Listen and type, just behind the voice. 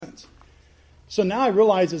So now I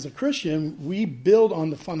realize as a Christian, we build on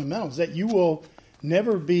the fundamentals, that you will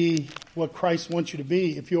never be what Christ wants you to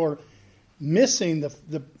be if you're missing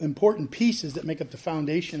the important pieces that make up the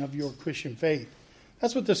foundation of your Christian faith.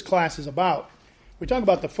 That's what this class is about. We talk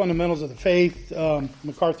about the fundamentals of the faith.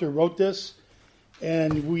 MacArthur wrote this,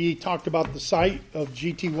 and we talked about the site of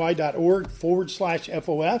gty.org/FOF.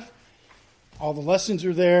 All the lessons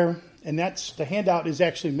are there, and the handout is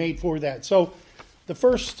actually made for that. So the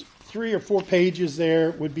first 3 or 4 pages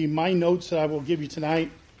there would be my notes that I will give you tonight.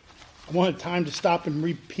 I wanted time to stop and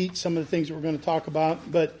repeat some of the things that we're going to talk about,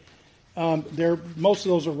 but most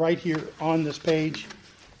of those are right here on this page.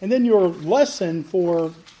 And then your lesson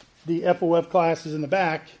for the FOF classes in the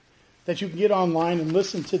back that you can get online and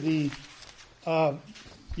listen to the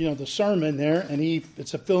sermon there, and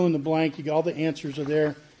it's a fill in the blank. You got all the answers are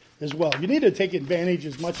there as well. You need to take advantage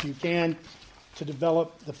as much as you can to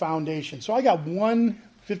develop the foundation. So I got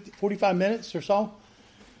 45 minutes or so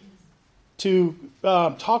to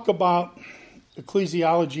talk about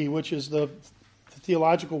ecclesiology, which is the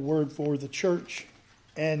theological word for the church,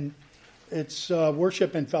 and it's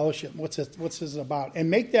worship and fellowship. What's this about? And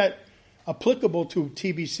make that applicable to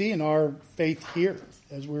TBC and our faith here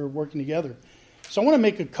as we're working together. So I want to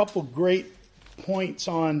make a couple great points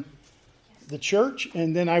on the church,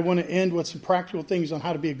 and then I want to end with some practical things on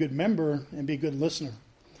how to be a good member and be a good listener.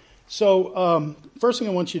 So first thing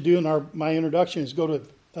I want you to do in my introduction is go to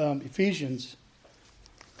Ephesians,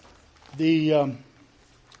 the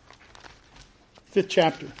 5th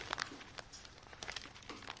chapter.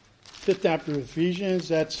 5th chapter of Ephesians.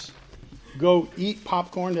 That's Go Eat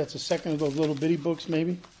Popcorn. That's the second of those little bitty books,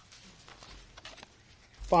 maybe.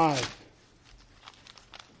 5.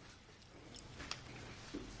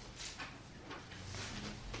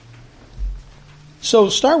 So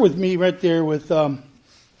start with me right there with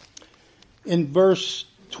in verse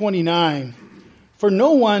 29. For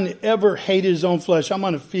no one ever hated his own flesh. I'm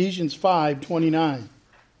on Ephesians 5:29.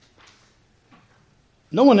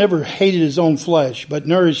 No one ever hated his own flesh, but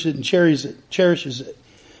nourishes it and cherishes it,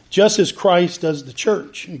 just as Christ does the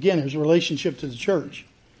church. Again, there's a relationship to the church.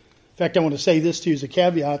 In fact, I want to say this to you as a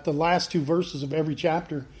caveat. The last 2 verses of every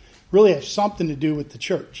chapter really have something to do with the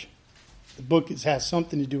church. The book has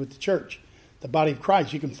something to do with the church, the body of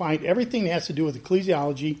Christ. You can find everything that has to do with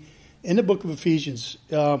ecclesiology in the book of Ephesians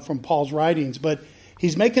from Paul's writings. But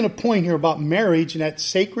he's making a point here about marriage and that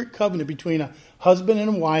sacred covenant between a husband and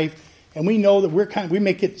a wife. And we know that we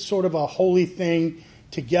make it sort of a holy thing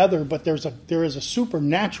together, but there is a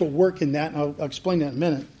supernatural work in that, and I'll explain that in a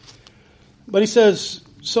minute. But he says,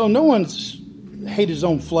 so no one's hated his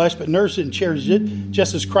own flesh, but nourishes it and cherishes it,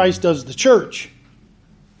 just as Christ does the church.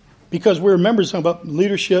 Because we're members about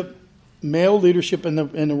leadership, male leadership in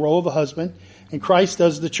the role of a husband, and Christ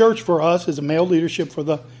does the church for us as a male leadership for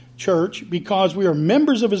the church, because we are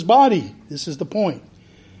members of his body. This is the point.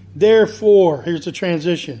 Therefore, here's the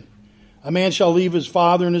transition. A man shall leave his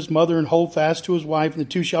father and his mother and hold fast to his wife, and the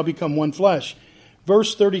two shall become one flesh.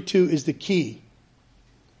 Verse 32 is the key.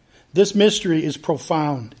 This mystery is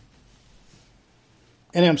profound.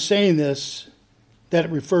 And I'm saying this, that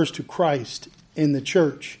it refers to Christ in the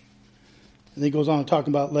church. And he goes on to talk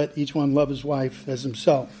about let each one love his wife as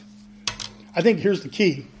himself. I think here's the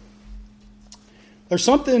key. There's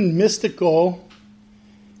something mystical,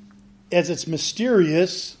 as it's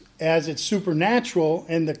mysterious, as it's supernatural,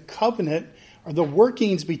 and the covenant are the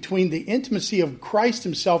workings between the intimacy of Christ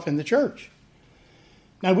himself and the church.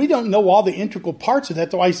 Now, we don't know all the integral parts of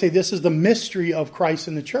that, though I say this is the mystery of Christ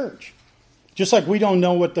and the church. Just like we don't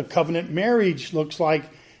know what the covenant marriage looks like,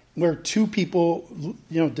 where 2 people,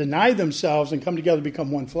 deny themselves and come together to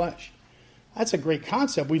become one flesh. That's a great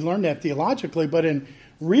concept. We learned that theologically, but in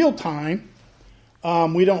real time,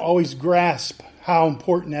 we don't always grasp how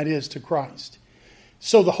important that is to Christ.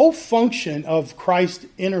 So the whole function of Christ's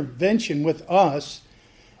intervention with us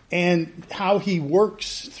and how he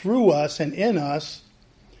works through us and in us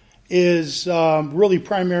is really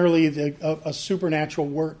primarily a supernatural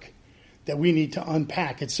work that we need to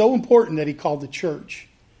unpack. It's so important that he called the church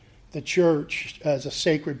as a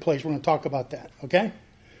sacred place. We're going to talk about that, okay?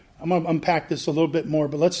 I'm going to unpack this a little bit more,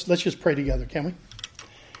 but let's just pray together, can we?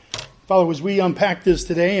 Father, as we unpack this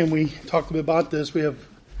today and we talk a bit about this, we're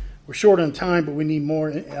short on time, but we need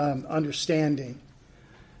more understanding.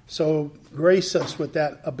 So grace us with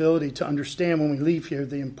that ability to understand when we leave here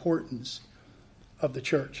the importance of the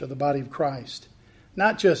church, of the body of Christ.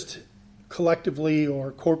 Not just collectively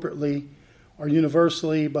or corporately or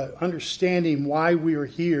universally, but understanding why we are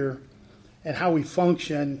here and how we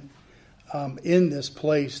function in this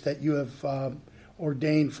place that you have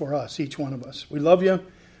ordained for us, each one of us. We love you.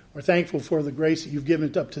 We're thankful for the grace that you've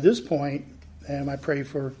given up to this point, And I pray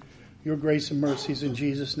for your grace and mercies in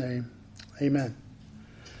Jesus' name. Amen.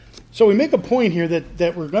 So we make a point here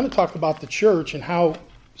that we're going to talk about the church and how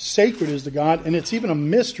sacred is to God, and it's even a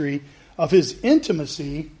mystery of his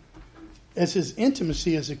intimacy, as his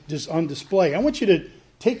intimacy is on display. I want you to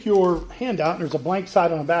take your handout, and there's a blank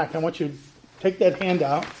side on the back. I want you to take that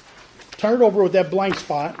handout, turn it over with that blank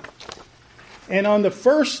spot, and on the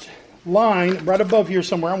first line, right above here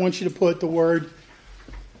somewhere, I want you to put the word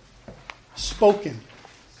spoken.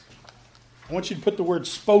 I want you to put the word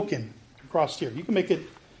spoken across here. You can make it,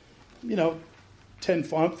 10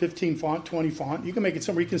 font, 15 font, 20 font. You can make it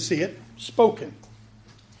somewhere you can see it. Spoken.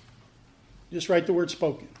 Just write the word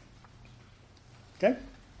spoken. Okay?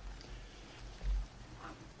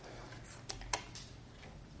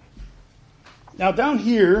 Now down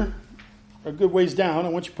here, a good ways down, I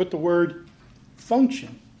want you to put the word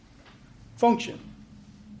function. Function.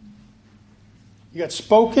 You got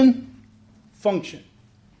spoken, function.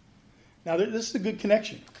 Now this is a good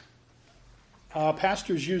connection.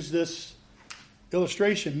 Pastors use this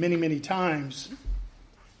illustration many, many times,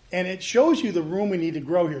 and it shows you the room we need to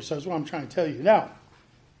grow here. So that's what I'm trying to tell you. Now,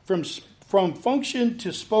 from function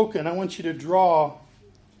to spoken, I want you to draw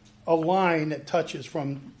a line that touches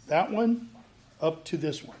from that one up to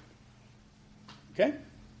this one. Okay?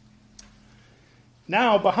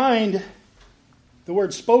 Now, behind the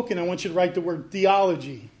word spoken, I want you to write the word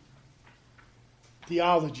theology.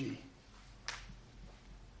 Theology.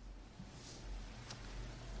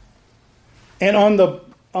 And on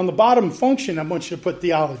the bottom function, I want you to put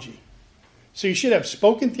theology. So you should have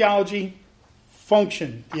spoken theology,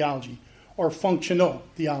 function theology, or functional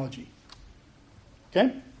theology.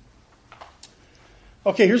 Okay?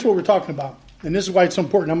 Okay, here's what we're talking about. And this is why it's so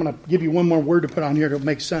important. I'm going to give you one more word to put on here to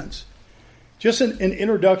make sense. Just an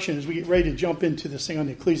introduction as we get ready to jump into this thing on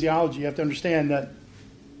the ecclesiology. You have to understand that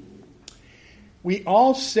we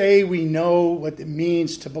all say we know what it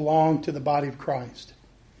means to belong to the body of Christ.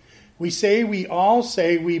 We all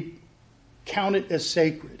say we count it as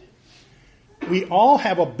sacred. We all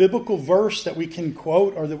have a biblical verse that we can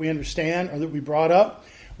quote or that we understand or that we brought up.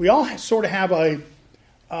 We all sort of have we're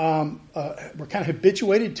kind of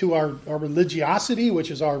habituated to our religiosity, which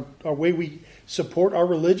is our way we support our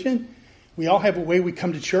religion. We all have a way we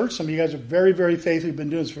come to church. Some of you guys are very, very faithful. You've been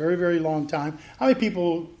doing this for a very, very long time. How many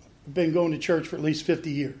people have been going to church for at least 50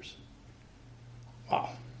 years? Wow.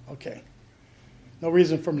 Okay. No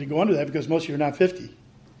reason for me to go into that because most of you are not 50.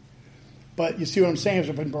 But you see what I'm saying?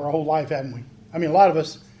 We've been for our whole life, haven't we? I mean, a lot of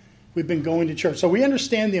us, we've been going to church. So we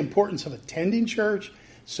understand the importance of attending church,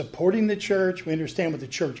 supporting the church. We understand what the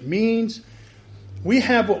church means. We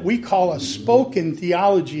have what we call a spoken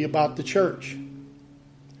theology about the church.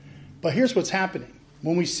 But here's what's happening.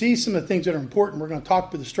 When we see some of the things that are important, we're going to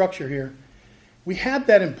talk to the structure here. We have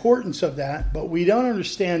that importance of that, but we don't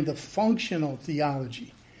understand the functional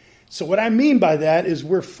theology. So what I mean by that is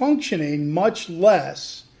we're functioning much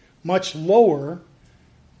lower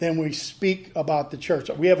than we speak about the church.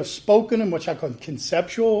 We have a spoken and what I call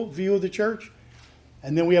conceptual view of the church,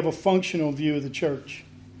 and then we have a functional view of the church.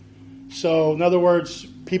 So in other words,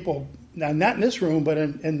 people, now not in this room, but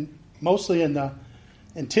mostly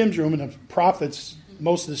in Tim's room and the prophets,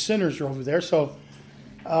 most of the sinners are over there. So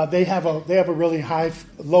they have a really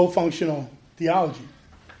low functional theology.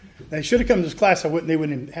 They should have come to this class. They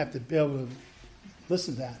wouldn't have to be able to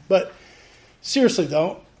listen to that. But seriously,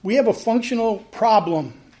 though, we have a functional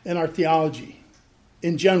problem in our theology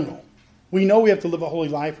in general. We know we have to live a holy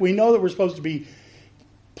life. We know that we're supposed to be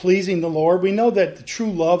pleasing the Lord. We know that the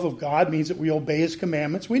true love of God means that we obey His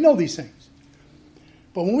commandments. We know these things.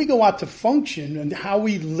 But when we go out to function and how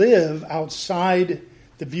we live outside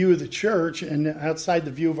the view of the church and outside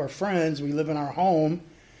the view of our friends, we live in our home,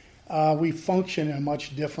 we function at a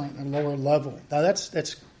much different and lower level. Now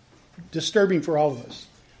that's disturbing for all of us.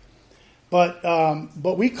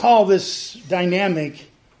 But we call this dynamic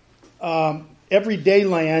everyday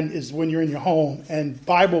land is when you're in your home, and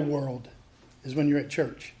Bible world is when you're at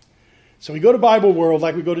church. So we go to Bible world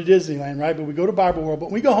like we go to Disneyland, right? But we go to Bible world, but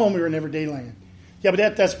when we go home, we're in everyday land. Yeah,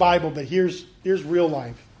 but that's Bible, but here's real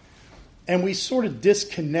life. And we sort of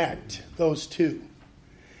disconnect those two.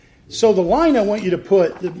 So the line I want you to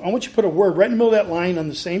put a word right in the middle of that line on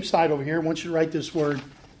the same side over here. I want you to write this word,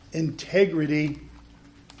 integrity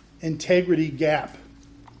gap.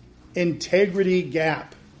 Integrity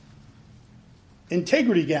gap.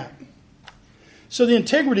 Integrity gap. So the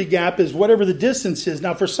integrity gap is whatever the distance is.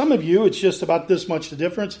 Now for some of you, it's just about this much the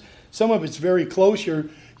difference. Some of it's very close. You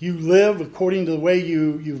live according to the way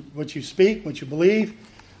what you speak, what you believe.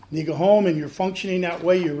 And you go home and you're functioning that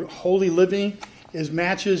way. You're holy living.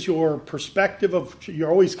 matches your perspective of you're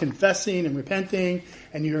always confessing and repenting,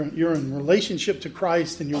 and you're in relationship to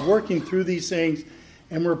Christ, and you're working through these things,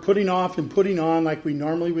 and we're putting off and putting on like we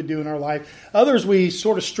normally would do in our life. Others, we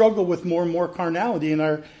sort of struggle with more and more carnality, and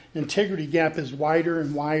our integrity gap is wider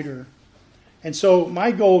and wider. And so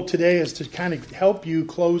my goal today is to kind of help you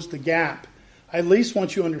close the gap. I at least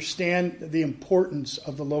want you to understand the importance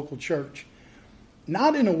of the local church.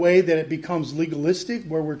 Not in a way that it becomes legalistic,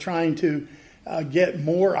 where we're trying to get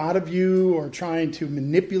more out of you or trying to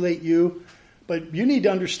manipulate you. But you need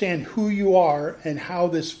to understand who you are and how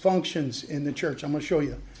this functions in the church. I'm going to show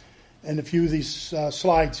you in a few of these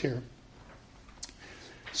slides here.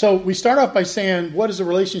 So we start off by saying, what is the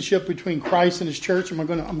relationship between Christ and his church? And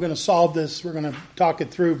I'm going to solve this. We're going to talk it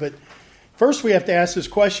through. But first we have to ask this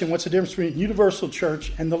question: what's the difference between universal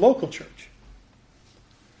church and the local church?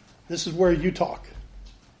 This is where you talk.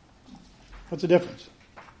 What's the difference?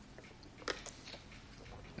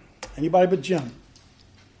 Anybody but Jim.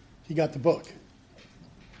 He got the book.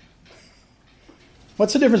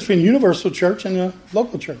 What's the difference between universal church and a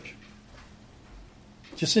local church?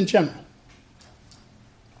 Just in general.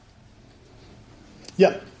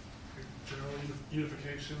 Yeah. General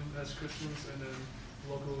unification as Christians, and then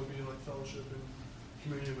local would be like fellowship and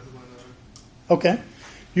communion with one another. Okay.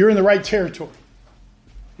 You're in the right territory.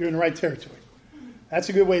 You're in the right territory. That's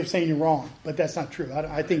a good way of saying you're wrong, but that's not true.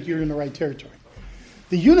 I think you're in the right territory.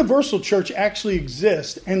 The universal church actually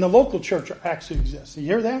exists, and the local church actually exists. You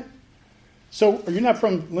hear that? So, are you not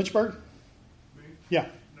from Lynchburg? Me? Yeah.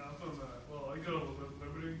 No, I'm from, I go to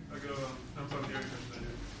Liberty. I'm from here.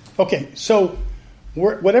 Okay, so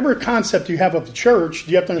whatever concept you have of the church,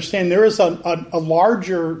 you have to understand there is a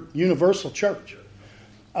larger universal church,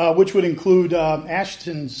 which would include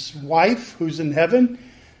Ashton's wife, who's in heaven.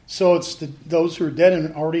 So it's those who are dead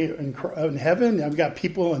and already in heaven. I've got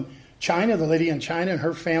people in China, the lady in China and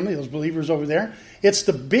her family, those believers over there. It's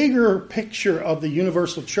the bigger picture of the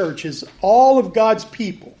universal church is all of God's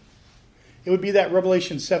people. It would be that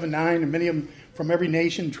Revelation 7:9, and many of them from every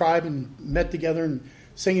nation, tribe, and met together and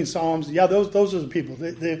singing psalms. Yeah, those are the people.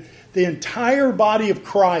 The entire body of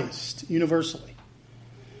Christ universally.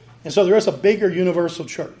 And so there is a bigger universal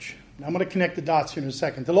church. Now I'm going to connect the dots here in a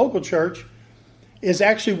second. The local church is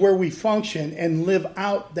actually where we function and live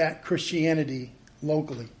out that Christianity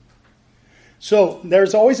locally. So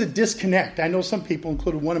there's always a disconnect. I know some people,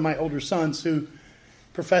 including one of my older sons, who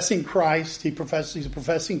professing Christ, he's a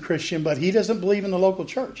professing Christian, but he doesn't believe in the local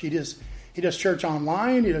church. He does church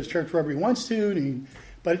online. He does church wherever he wants to.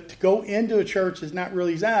 But to go into a church is not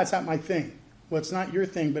really, it's not my thing. Well, it's not your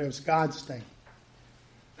thing, but it's God's thing.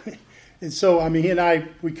 And so, he and I,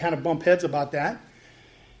 we kind of bump heads about that.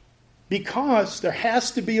 Because there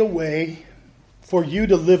has to be a way for you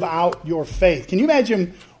to live out your faith. Can you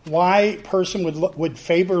imagine why a person would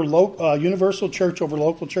favor universal church over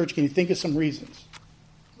local church? Can you think of some reasons?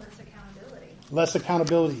 Less accountability. Less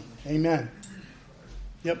accountability. Amen.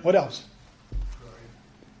 Yep. What else?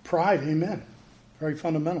 Pride. Amen. Very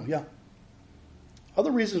fundamental. Yeah.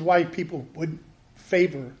 Other reasons why people would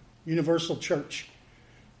favor universal church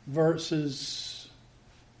versus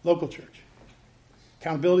local church.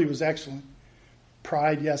 Accountability was excellent.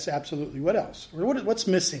 Pride, yes, absolutely. What else? What's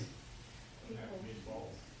missing?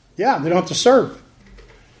 Yeah, they don't have to serve.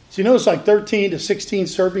 So you notice like 13 to 16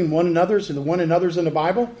 serving one another's and the one another's in the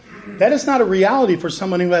Bible. That is not a reality for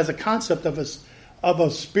someone who has a concept of a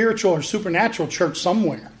spiritual or supernatural church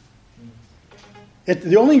somewhere.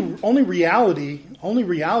 The only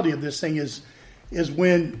reality of this thing is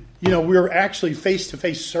when we're actually face to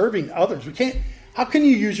face serving others. How can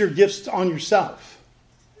you use your gifts on yourself?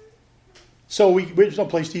 So there's no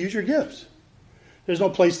place to use your gifts. There's no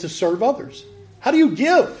place to serve others. How do you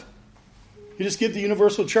give? You just give the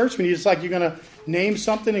universal church when you're going to name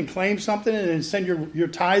something and claim something and then send your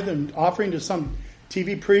tithe and offering to some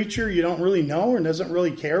TV preacher you don't really know and doesn't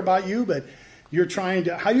really care about you, but you're trying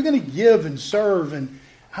to, how are you going to give and serve, and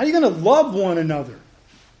how are you going to love one another?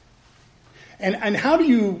 And how do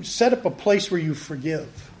you set up a place where you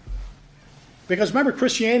forgive? Because remember,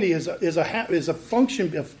 Christianity is a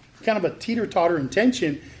function of kind of a teeter-totter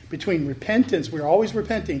intention between repentance, we're always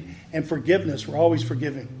repenting, and forgiveness, we're always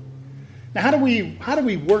forgiving. Now, how do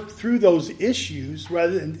we work through those issues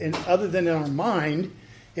other than in our mind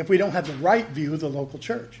if we don't have the right view of the local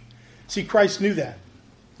church? See, Christ knew that.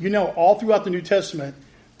 All throughout the New Testament,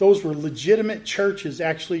 those were legitimate churches.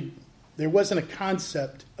 Actually, there wasn't a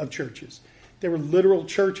concept of churches. They were literal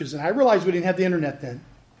churches. And I realized we didn't have the internet then.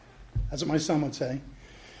 That's what my son would say.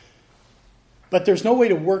 But there's no way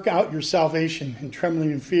to work out your salvation in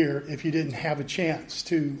trembling and fear if you didn't have a chance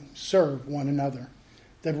to serve one another.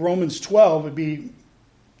 that Romans 12 would be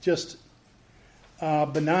just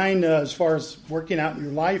benign as far as working out in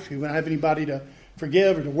your life. You wouldn't have anybody to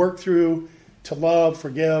forgive or to work through, to love,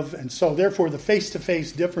 forgive. And so therefore the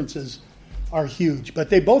face-to-face differences are huge. But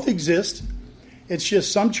they both exist. It's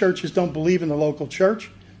just some churches don't believe in the local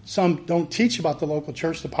church. Some don't teach about the local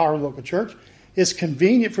church, the power of the local church. It's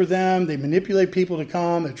convenient for them. They manipulate people to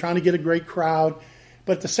come. They're trying to get a great crowd.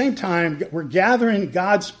 But at the same time, we're gathering,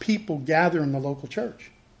 God's people gather in the local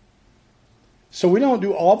church. So we don't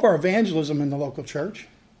do all of our evangelism in the local church,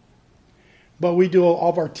 but we do all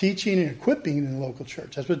of our teaching and equipping in the local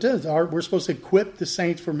church. That's what it is. We're supposed to equip the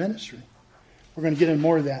saints for ministry. We're going to get into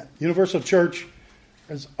more of that. Universal church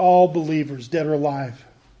is all believers, dead or alive.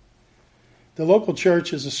 The local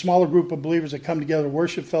church is a smaller group of believers that come together to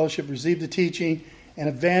worship, fellowship, receive the teaching, and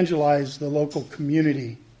evangelize the local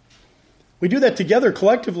community. We do that together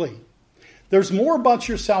collectively. There's more about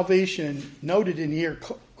your salvation noted in here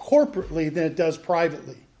corporately than it does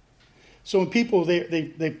privately. So when people,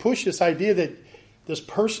 they push this idea that this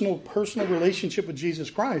personal relationship with Jesus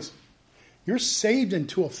Christ, you're saved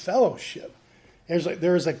into a fellowship.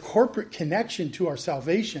 There is a corporate connection to our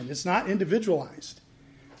salvation. It's not individualized.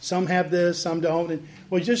 Some have this, some don't. And,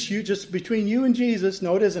 well, just between you and Jesus.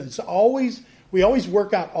 No, it isn't. We always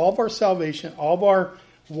work out all of our salvation, all of our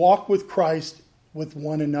walk with Christ with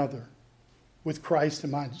one another. With Christ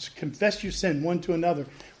in mind. Just confess your sin one to another.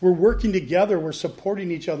 We're working together. We're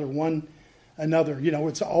supporting each other one another.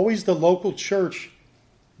 It's always the local church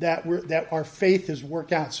that our faith is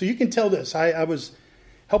worked out. So you can tell this. I was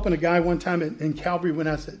helping a guy one time in Calvary when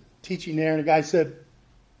I was teaching there, and a guy said,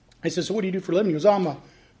 I said, so what do you do for a living? He goes, I'm a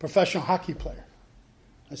professional hockey player.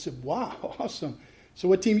 I said, wow, awesome. So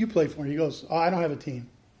what team you play for? He goes, I don't have a team.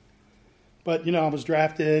 But, I was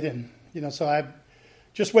drafted, and, so I'm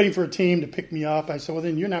just waiting for a team to pick me up. I said, well,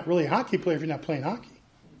 then you're not really a hockey player if you're not playing hockey.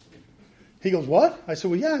 He goes, what? I said,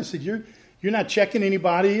 well, yeah. I said, you're not checking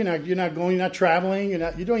anybody. You're not going. You're not traveling. You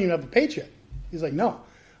don't even have a paycheck. He's like, no.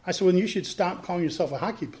 I said, well, then you should stop calling yourself a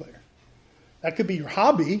hockey player. That could be your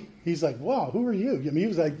hobby. He's like, wow, who are you? He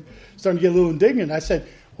was like starting to get a little indignant. I said,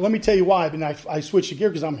 well, let me tell you why. And I switched the gear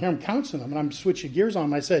because I'm here. I'm counseling them, and I'm switching gears on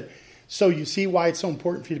them. I said, so you see why it's so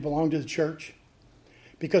important for you to belong to the church?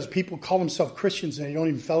 Because people call themselves Christians and they don't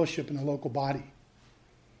even fellowship in the local body.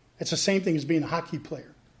 It's the same thing as being a hockey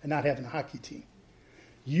player and not having a hockey team.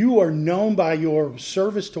 You are known by your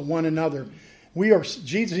service to one another.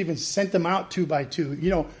 Jesus even sent them out 2 by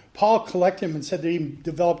 2. Paul collected them and said they even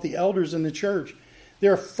developed the elders in the church.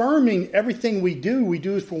 They're affirming everything we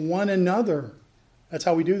do for one another. That's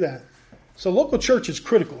how we do that. So local church is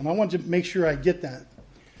critical, and I wanted to make sure I get that.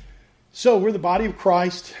 So we're the body of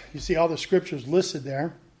Christ. You see all the scriptures listed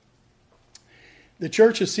there. The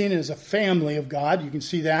church is seen as a family of God. You can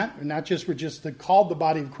see that. And we're just called the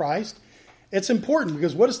body of Christ. It's important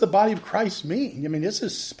because what does the body of Christ mean? this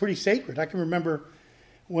is pretty sacred. I can remember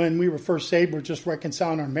when we were first saved, we're just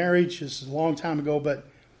reconciling our marriage. This is a long time ago, but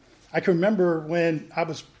I can remember when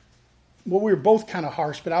we were both kind of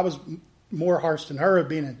harsh, but I was more harsh than her,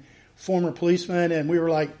 being a former policeman, and we were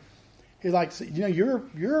like, he's like,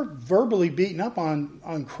 you're verbally beating up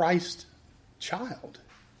on Christ's child.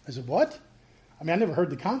 I said, what? I never heard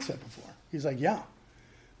the concept before. He's like, yeah.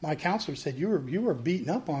 My counselor said, you were beating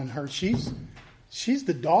up on her. She's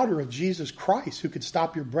the daughter of Jesus Christ who could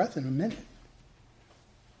stop your breath in a minute.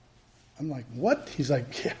 I'm like, what? He's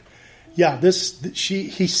like, yeah,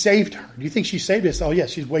 he saved her. Do you think she saved us? Oh, yeah,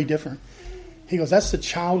 she's way different. He goes, that's the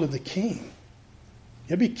child of the King. You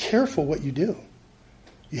got to be careful what you do.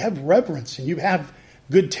 You have reverence and you have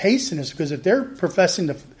good taste in this, because if they're professing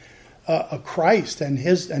a Christ and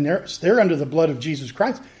they're under the blood of Jesus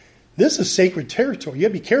Christ, this is sacred territory. You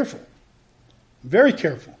have to be careful, very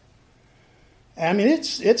careful.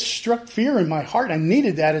 It struck fear in my heart. I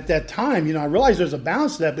needed that at that time. I realized there's a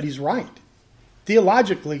balance to that, but he's right.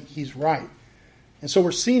 Theologically, he's right. And so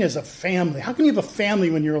we're seen as a family. How can you have a family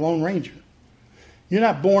when you're a Lone Ranger? You're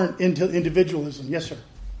not born into individualism. Yes, sir.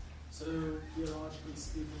 So, theologically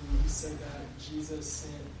speaking, you say that Jesus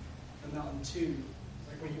sent the mountain too,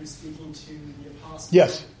 like when he was speaking to the apostles.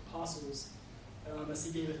 Yes. As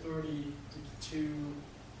he gave authority to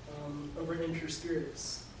over impure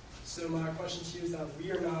spirits. So my question to you is that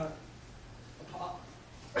we are not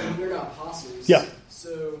apostles. Yeah.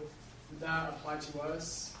 So would that apply to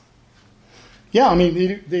us? Yeah,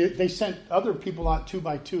 they sent other people out 2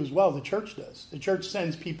 by 2 as well. The church does. The church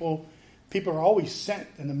sends people. People are always sent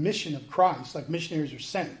in the mission of Christ, like missionaries are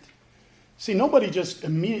sent. See, nobody just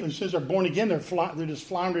immediately, as soon as they're born again, they're just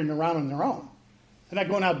floundering around on their own. They're not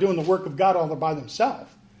going out doing the work of God all by themselves.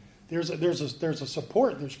 There's a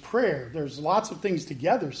support. There's prayer. There's lots of things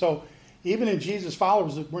together. So even in Jesus'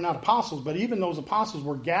 followers, we're not apostles, but even those apostles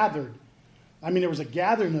were gathered. I mean, there was a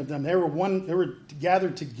gathering of them. They were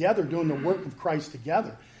gathered together doing the work of Christ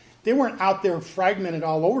together. They weren't out there fragmented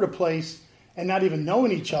all over the place and not even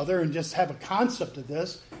knowing each other and just have a concept of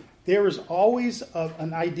this. There was always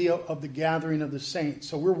an idea of the gathering of the saints.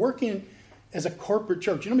 So we're working as a corporate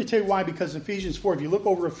church. And let me tell you why, because Ephesians 4, if you look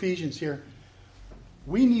over Ephesians here,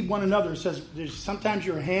 we need one another. It says sometimes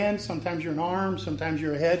you're a hand, sometimes you're an arm, sometimes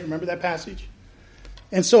you're a head. Remember that passage?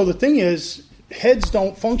 And so the thing is, heads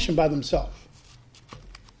don't function by themselves.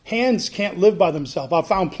 Hands can't live by themselves. I've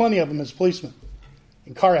found plenty of them as policemen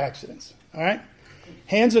in car accidents. All right?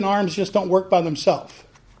 Hands and arms just don't work by themselves.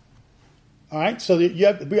 All right? So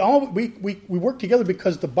we work together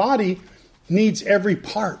because the body needs every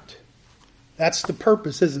part. That's the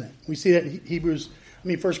purpose, isn't it? We see that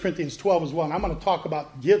in 1 Corinthians 12 as well. And I'm going to talk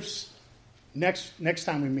about gifts next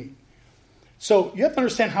time we meet. So you have to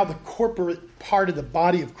understand how the corporate part of the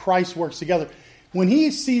body of Christ works together. When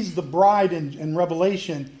he sees the bride in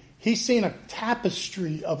Revelation, he's seeing a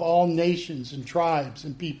tapestry of all nations and tribes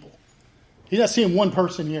and people. He's not seeing one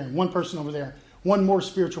person here, one person over there, one more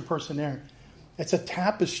spiritual person there. It's a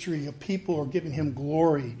tapestry of people who are giving him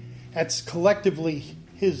glory. That's collectively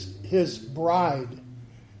his bride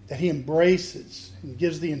that he embraces and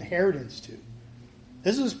gives the inheritance to.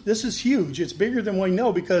 This is huge. It's bigger than we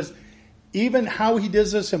know, because even how he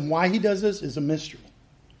does this and why he does this is a mystery.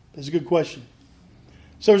 That's a good question.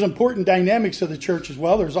 So there's important dynamics of the church as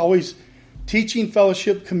well. There's always teaching,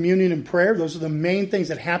 fellowship, communion, and prayer. Those are the main things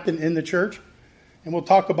that happen in the church. And we'll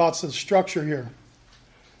talk about the structure here.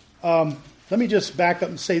 Let me just back up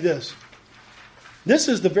and say this. This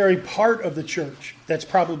is the very part of the church that's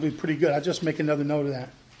probably pretty good. I'll just make another note of that.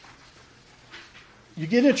 You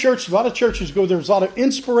get in a church, a lot of churches go, there's a lot of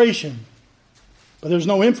inspiration, but there's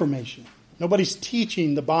no information. Nobody's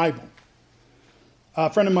teaching the Bible. A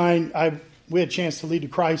friend of mine, we had a chance to lead to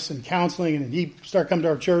Christ in counseling, and he started coming to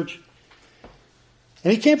our church.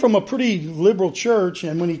 And he came from a pretty liberal church,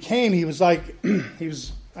 and when he came, he was like,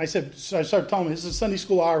 I started telling him, this is Sunday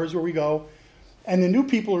school hour, here's where we go. And the new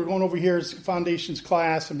people are going over here as foundations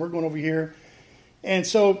class, and we're going over here. And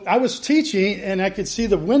so I was teaching, and I could see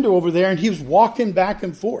the window over there, and he was walking back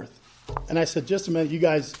and forth. And I said, just a minute, you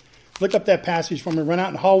guys, look up that passage for me. Run out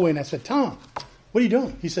in the hallway, and I said, Tom, what are you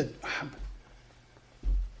doing? He said,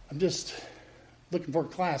 I'm just looking for a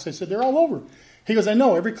class. I said, they're all over. He goes, I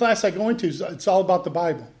know, every class I go into, it's all about the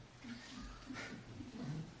Bible.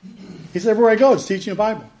 He said, everywhere I go, it's teaching the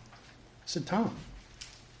Bible. I said, Tom,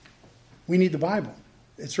 we need the Bible.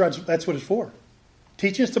 That's what it's for.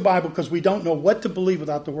 Teaching us the Bible, because we don't know what to believe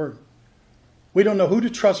without the Word. We don't know who to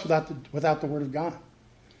trust without the Word of God.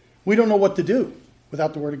 We don't know what to do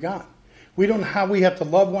without the Word of God. We don't know how we have to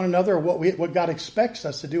love one another, or what God expects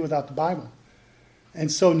us to do without the Bible. And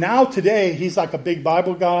so now today, he's like a big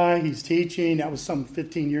Bible guy. He's teaching. That was some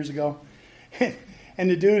 15 years ago. And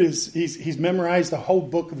the dude he's memorized the whole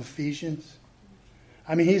book of Ephesians.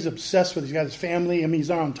 I mean, he's obsessed with it. He's got his family. I mean, he's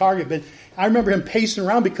not on target. But I remember him pacing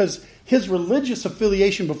around because his religious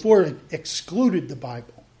affiliation before it excluded the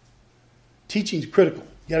Bible. Teaching is critical.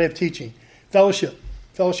 You got to have teaching. Fellowship.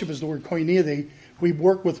 Fellowship is the word koinonia. We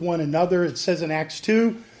work with one another. It says in Acts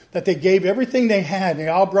 2 that they gave everything they had. They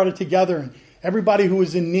all brought it together. And everybody who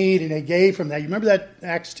was in need, and they gave from that. You remember that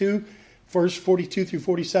Acts 2, verse 42 through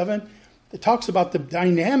 47? It talks about the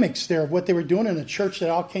dynamics there of what they were doing in a church that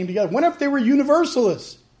all came together. What if they were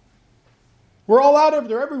universalists? We're all out of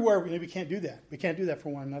there everywhere. We can't do that. We can't do that for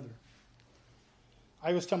one another. I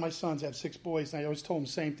always tell my sons, I have 6 boys, and I always told them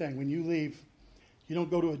the same thing. When you leave, you don't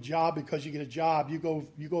go to a job because you get a job. You go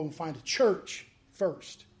and find a church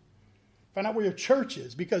first. Find out where your church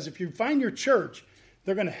is. Because if you find your church,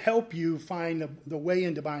 they're going to help you find the way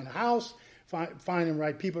into buying a house. Finding the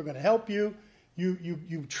right people are going to help you.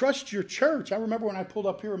 You trust your church. I remember when I pulled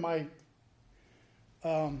up here in my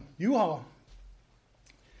U-Haul.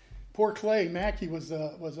 Poor Clay Mackey was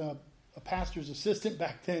a pastor's assistant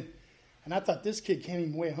back then. And I thought, this kid can't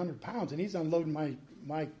even weigh 100 pounds. And he's unloading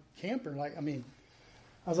my camper.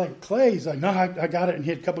 I was like, Clay. He's like, no, I got it. And he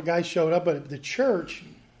had a couple of guys showed up. But the church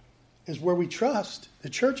is where we trust. The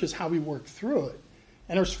church is how we work through it.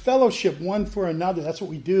 And there's fellowship one for another. That's what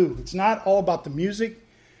we do. It's not all about the music,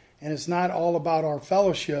 and it's not all about our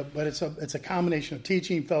fellowship, but it's a combination of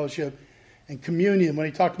teaching, fellowship, and communion. When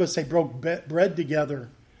he talked about, they broke bread together.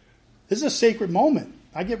 This is a sacred moment.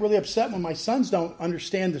 I get really upset when my sons don't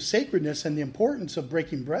understand the sacredness and the importance of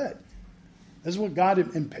breaking bread. This is what God,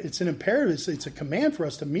 it's an imperative. It's a command for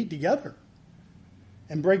us to meet together.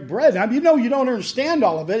 and break bread. Now, you don't understand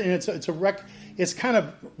all of it, and it's kind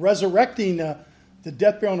of resurrecting the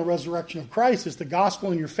death, burial, and the resurrection of Christ. It's the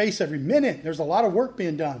gospel in your face every minute. There's a lot of work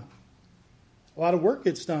being done. A lot of work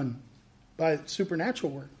gets done by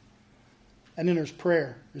supernatural work. And then there's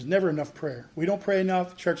prayer. There's never enough prayer. We don't pray enough.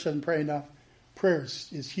 The church doesn't pray enough. Prayer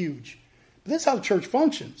is huge. But that's how the church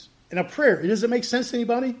functions. And a prayer, does it make sense to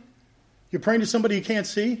anybody? You're praying to somebody you can't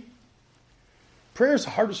see? Prayer is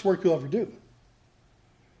the hardest work you'll ever do.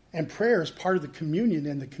 And prayer is part of the communion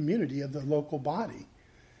and the community of the local body.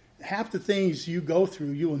 Half the things you go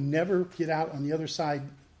through, you will never get out on the other side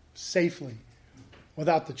safely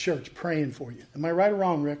without the church praying for you. Am I right or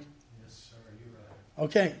wrong, Rick? Yes, sir, you're right.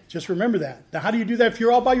 Okay, just remember that. Now, how do you do that if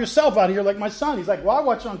you're all by yourself out here like my son? He's like, well, I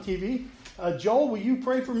watch on TV. Joel, will you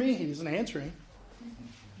pray for me? He isn't answering.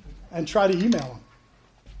 And try to email him.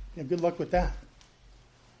 Yeah, good luck with that.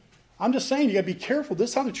 I'm just saying, you got to be careful. This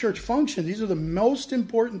is how the church functions. These are the most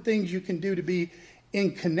important things you can do to be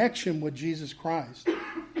in connection with Jesus Christ.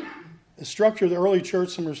 The structure of the early church,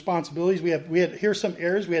 some responsibilities. We had here some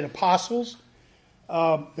areas. We had apostles.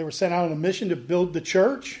 They were sent out on a mission to build the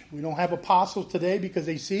church. We don't have apostles today because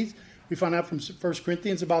they ceased. We found out from 1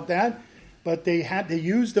 Corinthians about that. But they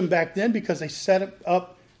used them back then because they set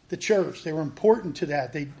up the church. They were important to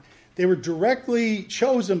that. They were directly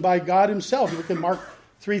chosen by God himself. Look at Mark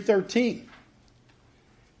 3:13.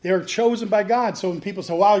 They were chosen by God. So when people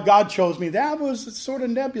say, wow, God chose me, that was sort of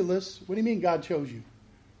nebulous. What do you mean God chose you?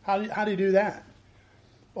 How do you do that?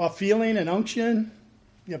 Well, feeling and unction.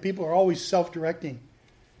 People are always self-directing.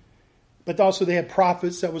 But also they had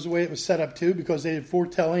prophets. That was the way it was set up too, because they had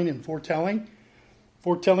foretelling and foretelling.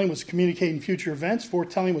 Foretelling was communicating future events.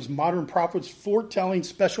 Foretelling was modern prophets foretelling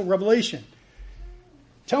special revelation.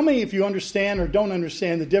 Tell me if you understand or don't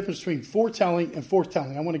understand the difference between foretelling and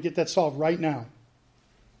foretelling. I want to get that solved right now.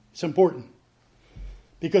 It's important.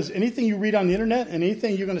 Because anything you read on the internet and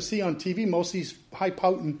anything you're going to see on TV, most of these high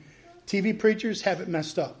potent TV preachers have it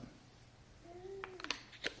messed up.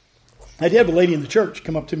 I did have a lady in the church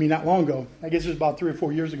come up to me not long ago. I guess it was about 3 or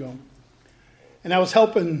 4 years ago. And I think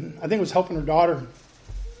it was helping her daughter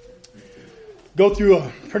go through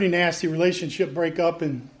a pretty nasty relationship breakup.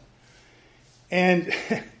 And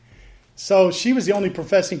so she was the only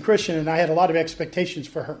professing Christian, and I had a lot of expectations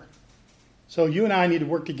for her. So you and I need to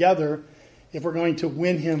work together if we're going to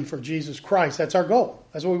win him for Jesus Christ. That's our goal.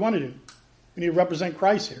 That's what we want to do. We need to represent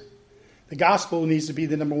Christ here. The gospel needs to be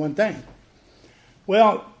the number one thing.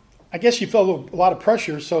 Well, I guess she felt a lot of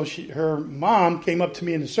pressure, so her mom came up to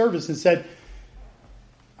me in the service and said,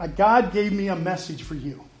 God gave me a message for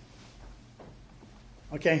you.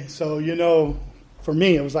 Okay, so, for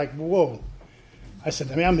me, it was like, whoa. I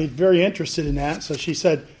said, I'm very interested in that. So she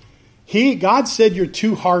said, God said you're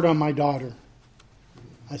too hard on my daughter.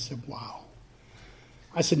 I said, wow.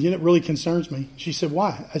 I said, it really concerns me. She said,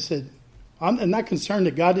 why? I said, I'm not concerned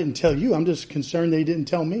that God didn't tell you. I'm just concerned that he didn't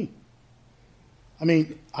tell me.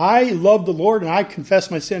 I love the Lord, and I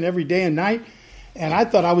confess my sin every day and night. And I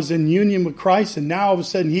thought I was in union with Christ, and now all of a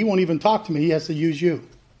sudden he won't even talk to me. He has to use you.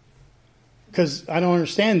 Because I don't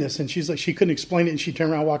understand this. And she's like, she couldn't explain it, and she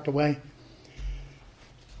turned around and walked away.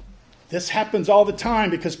 This happens all the time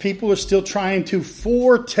because people are still trying to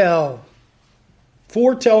foretell.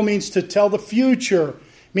 Foretell means to tell the future. It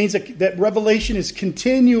means that revelation is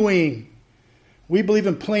continuing. We believe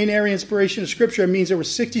in plain air inspiration of Scripture. It means there were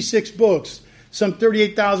 66 books, some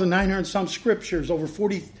 38,900 some scriptures, over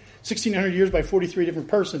 1,600 years by 43 different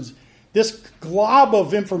persons. This glob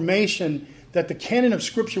of information that the canon of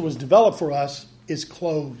Scripture was developed for us is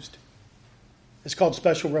closed. It's called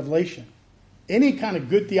special revelation. Any kind of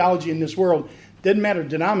good theology in this world, doesn't matter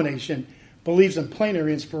denomination, believes in plain air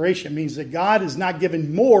inspiration. It means that God is not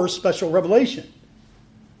giving more special revelation.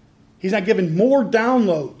 He's not giving more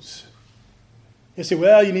downloads. You say,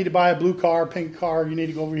 well, you need to buy a blue car, pink car, you need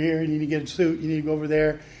to go over here, you need to get a suit, you need to go over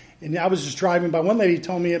there. And I was just driving by. One lady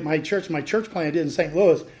told me at my church plant I did in St.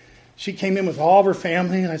 Louis, she came in with all of her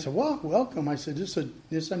family, and I said, well, welcome. I said, this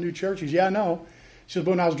is a new church. She said, yeah, I know. She said,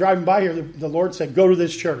 but when I was driving by here, the Lord said, go to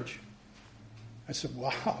this church. I said,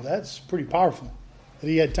 wow, that's pretty powerful. That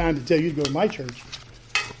he had time to tell you to go to my church.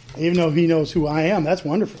 Even though he knows who I am, that's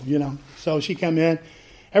wonderful, So she came in.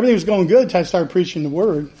 Everything was going good until I started preaching the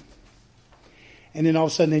word. And then all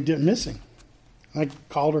of a sudden they did missing. I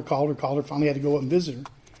called her. Finally had to go up and visit her.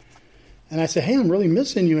 And I said, hey, I'm really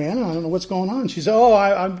missing you, Anna. I don't know what's going on. She said,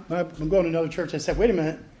 I'm going to another church. I said, wait a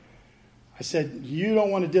minute. I said, you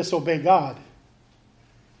don't want to disobey God.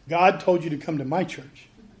 God told you to come to my church.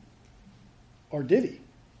 Or did he?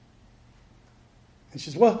 And she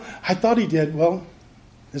says, well, I thought he did. Well,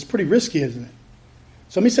 it's pretty risky, isn't it?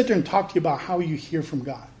 So let me sit there and talk to you about how you hear from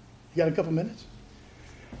God. You got a couple minutes?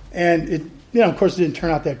 And it, of course, it didn't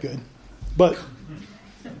turn out that good. But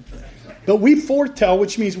we foretell,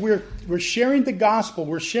 which means we're sharing the gospel.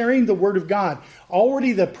 We're sharing the word of God.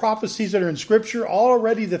 Already the prophecies that are in Scripture,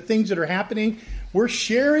 already the things that are happening. We're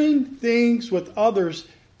sharing things with others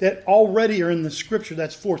that already are in the Scripture.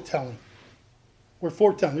 That's foretelling. We're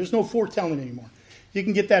foretelling. There's no foretelling anymore. You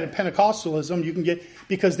can get that in Pentecostalism. You can get,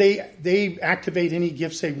 because they activate any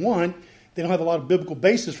gifts they want. They don't have a lot of biblical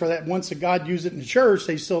basis for that. Once God used it in the church,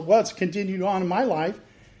 they still, it's continued on in my life.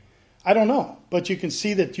 I don't know. But you can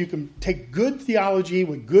see that you can take good theology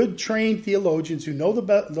with good trained theologians who know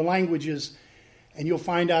the languages, and you'll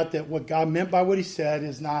find out that what God meant by what he said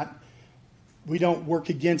is not, we don't work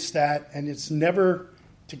against that, and it's never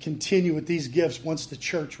to continue with these gifts once the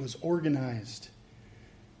church was organized.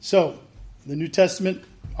 So, the New Testament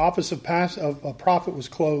office of a prophet was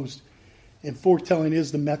closed, and foretelling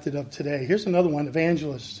is the method of today. Here's another one,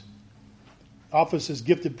 evangelist. Office is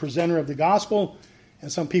gifted presenter of the gospel,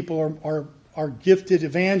 and some people are gifted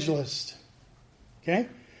evangelists. Okay?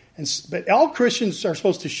 But all Christians are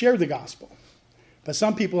supposed to share the gospel. But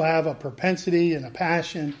some people have a propensity and a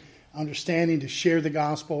passion, understanding to share the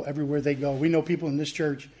gospel everywhere they go. We know people in this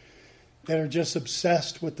church that are just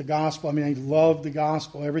obsessed with the gospel. I mean, they love the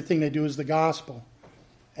gospel. Everything they do is the gospel.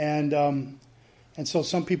 And so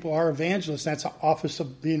some people are evangelists. That's the office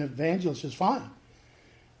of being an evangelist is fine.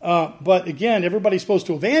 But again, everybody's supposed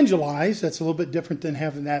to evangelize. That's a little bit different than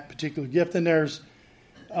having that particular gift. And there's,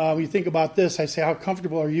 when you think about this, I say, how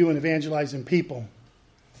comfortable are you in evangelizing people?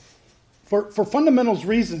 For fundamentals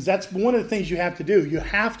reasons, that's one of the things you have to do. You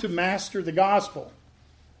have to master the gospel.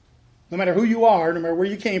 No matter who you are, no matter where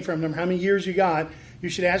you came from, no matter how many years you got, you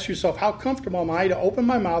should ask yourself, how comfortable am I to open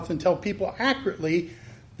my mouth and tell people accurately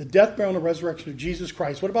the death, burial, and the resurrection of Jesus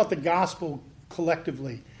Christ? What about the gospel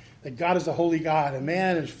collectively? That God is a holy God, and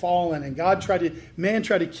man is fallen, and man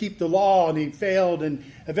tried to keep the law, and he failed, and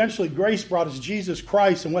eventually grace brought us Jesus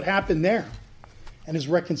Christ, and what happened there? And his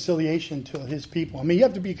reconciliation to his people. I mean, you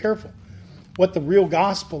have to be careful what the real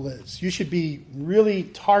gospel is. You should be really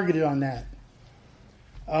targeted on that.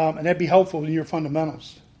 And that'd be helpful in your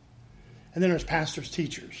fundamentals. And then there's pastors,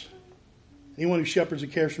 teachers. Anyone who shepherds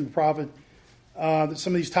and cares for the prophet.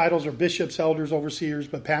 Some of these titles are bishops, elders, overseers,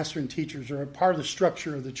 but pastor and teachers are a part of the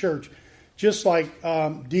structure of the church. Just like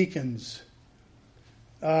deacons.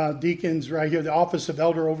 Deacons right here, the office of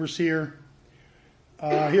elder, overseer.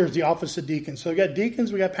 Here's the office of deacon. So we got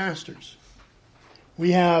deacons, we got pastors.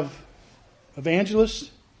 We have evangelists,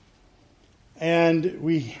 and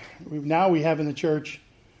we have in the church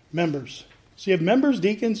members. So you have members,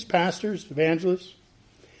 deacons, pastors, evangelists.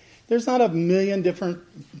 There's not a million different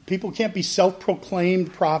people. Can't be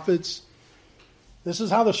self-proclaimed prophets. This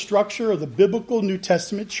is how the structure of the biblical New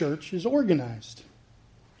Testament church is organized.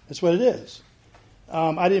 That's what it is.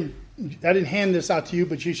 I didn't hand this out to you,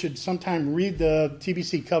 but you should sometime read the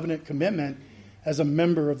TBC covenant commitment as a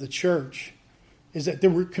member of the church. Is that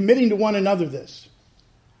we're committing to one another this.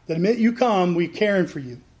 The minute you come, we're caring for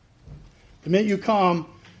you. The minute you come,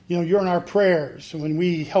 you're in our prayers. And when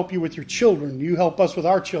we help you with your children, you help us with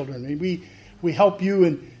our children. And we help you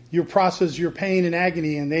in your process, your pain and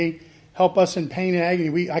agony, and they help us in pain and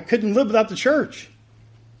agony. I couldn't live without the church.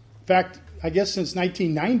 In fact, I guess since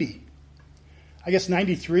 1990. I guess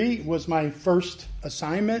 93 was my first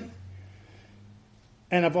assignment.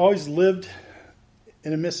 And I've always lived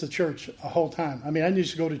in the midst of church a whole time. I mean, I didn't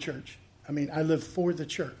just go to church. I mean, I lived for the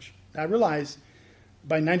church. I realized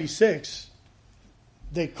by 96,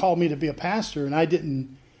 they called me to be a pastor, and I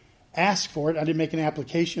didn't ask for it. I didn't make an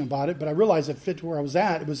application about it, but I realized it fit to where I was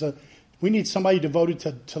at. We need somebody devoted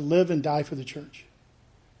to live and die for the church.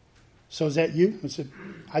 So is that you? I said,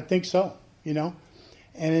 I think so, And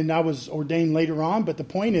then I was ordained later on, but the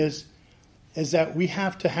point is that we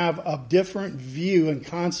have to have a different view and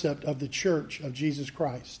concept of the church of Jesus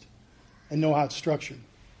Christ and know how it's structured.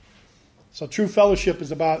 So true fellowship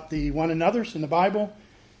is about the one another's in the Bible.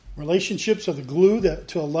 Relationships are the glue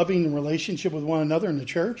to a loving relationship with one another in the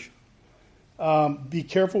church. Be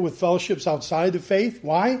careful with fellowships outside the faith.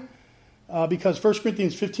 Why? Because 1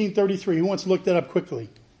 Corinthians 15:33, who wants to look that up quickly?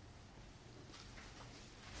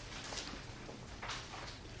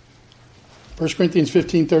 1 Corinthians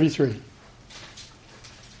 15:33.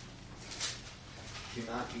 Do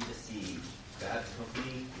not be deceived. Bad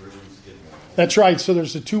company ruins good morals. That's right. So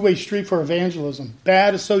there's a two-way street for evangelism.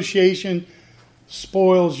 Bad association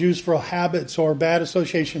spoils useful habits, or bad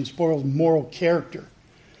association spoils moral character.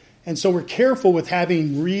 And so we're careful with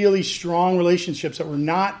having really strong relationships that we're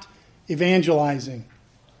not evangelizing.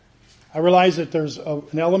 I realize that there's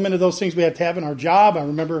an element of those things we have to have in our job. I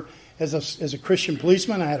remember as a Christian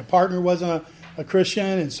policeman, I had a partner who wasn't a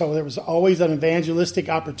Christian, and so there was always an evangelistic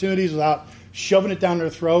opportunities without shoving it down their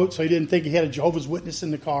throat, so he didn't think he had a Jehovah's Witness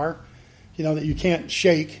in the car, that you can't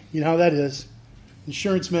shake. You know how that is.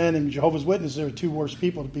 Insurance men and Jehovah's Witnesses are the two worst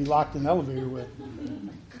people to be locked in an elevator with.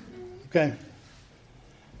 Okay.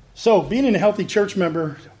 So, being a healthy church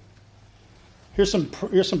member, here's some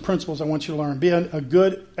principles I want you to learn. Be a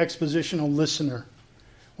good expositional listener.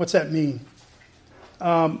 What's that mean?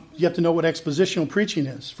 You have to know what expositional preaching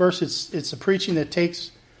is. First, it's a preaching that takes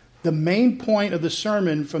the main point of the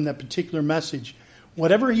sermon from that particular message.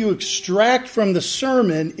 Whatever you extract from the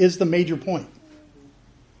sermon is the major point.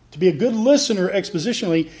 To be a good listener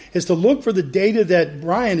expositionally is to look for the data that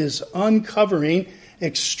Brian is uncovering,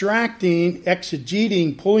 extracting,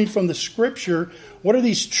 exegeting, pulling from the Scripture. What are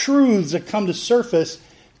these truths that come to surface?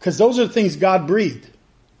 Because those are the things God breathed.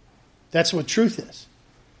 That's what truth is.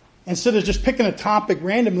 Instead of just picking a topic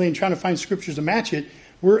randomly and trying to find Scriptures to match it,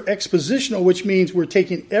 we're expositional, which means we're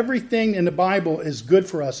taking everything in the Bible as good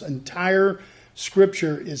for us. Entire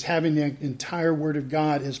Scripture is having the entire Word of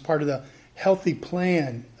God as part of the healthy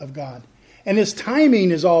plan of God. And His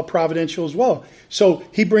timing is all providential as well. So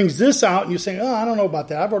He brings this out and you're saying, I don't know about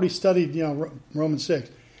that. I've already studied, Romans 6.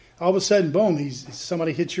 All of a sudden, boom,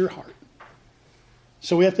 somebody hits your heart.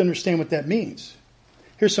 So we have to understand what that means.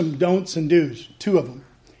 Here's some don'ts and do's, 2 of them.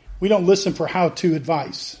 We don't listen for how-to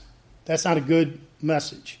advice. That's not a good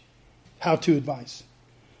message. How-to advice.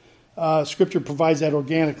 Scripture provides that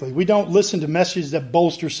organically. We don't listen to messages that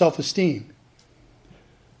bolster self-esteem,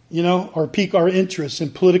 or pique our interest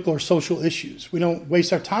in political or social issues. We don't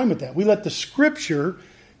waste our time with that. We let the Scripture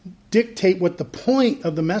dictate what the point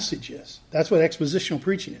of the message is. That's what expositional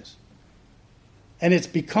preaching is. And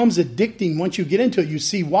it becomes addicting once you get into it. You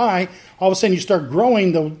see why. All of a sudden you start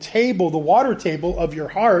growing the water table of your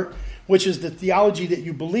heart, which is the theology that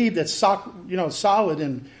you believe that's solid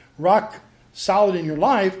and rock solid in your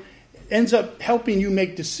life, ends up helping you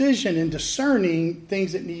make decision and discerning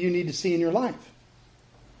things that you need to see in your life.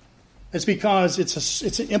 It's because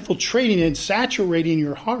it's infiltrating and saturating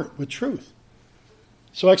your heart with truth.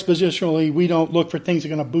 So expositionally, we don't look for things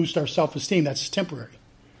that are going to boost our self-esteem. That's temporary.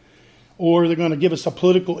 Or they're going to give us a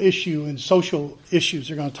political issue and social issues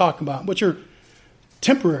they're going to talk about, which are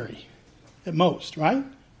temporary at most, right?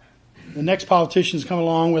 The next politicians come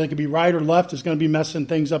along, where they could be right or left, is going to be messing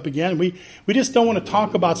things up again. We just don't want to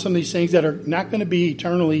talk about some of these things that are not going to be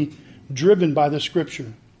eternally driven by the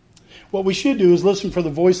Scripture. What we should do is listen for the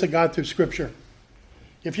voice of God through Scripture.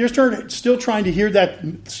 If you're still trying to hear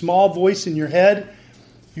that small voice in your head,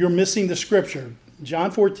 you're missing the Scripture.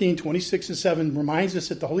 John 14, 26 and 7 reminds us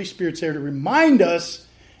that the Holy Spirit's there to remind us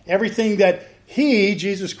everything that He,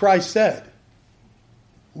 Jesus Christ, said.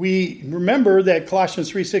 We remember that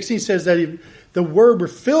Colossians 3:16 says that the Word, we're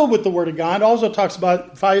filled with the Word of God. It also talks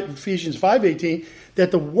about Ephesians 5:18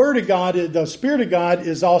 that the Word of God, the Spirit of God,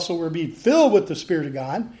 is also we're being filled with the Spirit of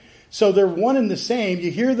God. So they're one and the same.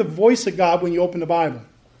 You hear the voice of God when you open the Bible.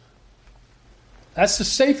 That's the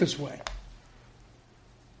safest way.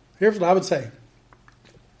 Here's what I would say.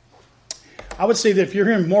 I would say that if you're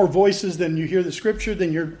hearing more voices than you hear the Scripture,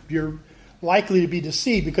 then you're likely to be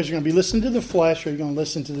deceived, because you're going to be listening to the flesh or you're going to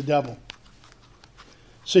listen to the devil.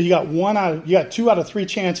 So you got 2 out of 3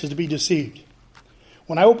 chances to be deceived.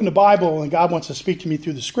 When I open the Bible and God wants to speak to me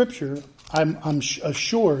through the Scripture, I'm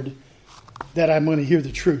assured that I'm going to hear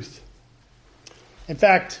the truth. In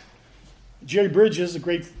fact, Jerry Bridges, the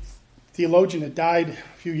great theologian that died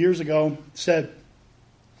a few years ago, said,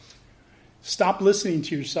 "Stop listening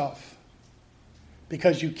to yourself,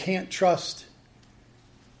 because you can't trust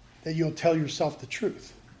that you'll tell yourself the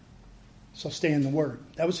truth. So stay in the Word."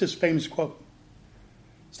 That was his famous quote.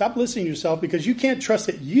 Stop listening to yourself, because you can't trust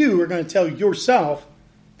that you are going to tell yourself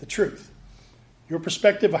the truth. Your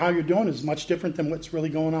perspective of how you're doing is much different than what's really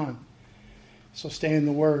going on. So stay in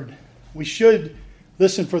the Word. We should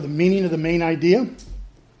listen for the meaning of the main idea.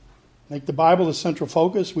 Make the Bible the central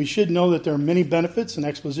focus. We should know that there are many benefits in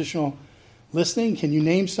expositional listening. Can you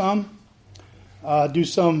name some? Do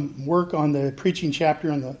some work on the preaching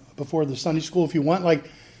chapter before the Sunday school if you want. Like,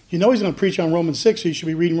 he's going to preach on Romans 6, so you should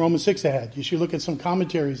be reading Romans 6 ahead. You should look at some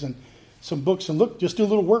commentaries and some books and just do a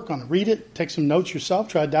little work on it. Read it, take some notes yourself,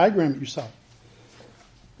 try to diagram it yourself.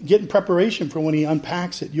 Get in preparation for when he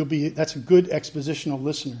unpacks it. That's a good expositional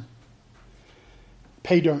listener.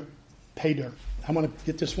 Pay dirt. I want to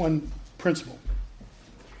get this one principle.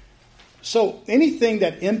 So anything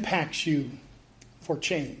that impacts you for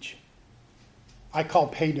change, I call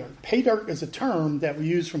pay dirt. Pay dirt is a term that we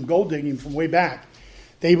use from gold digging from way back.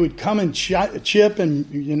 They would come and chip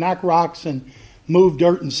and knock rocks and move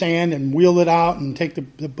dirt and sand and wheel it out and take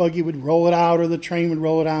the buggy would roll it out or the train would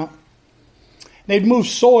roll it out. They'd move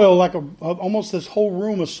soil like almost this whole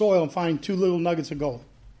room of soil and find 2 little nuggets of gold.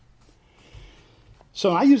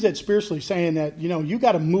 So I use that spiritually, saying that, you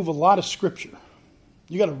got to move a lot of Scripture.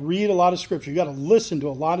 You got to read a lot of Scripture. You got to listen to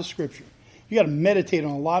a lot of Scripture. You got to meditate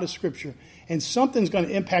on a lot of Scripture. And something's going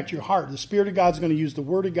to impact your heart. The Spirit of God's going to use the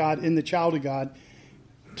Word of God in the child of God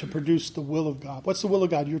to produce the will of God. What's the will of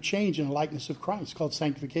God? You're changed in the likeness of Christ. It's called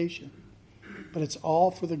sanctification. But it's all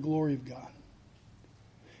for the glory of God.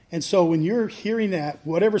 And so when you're hearing that,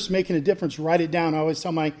 whatever's making a difference, write it down. I always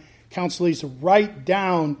tell my counselees to write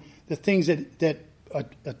down the things that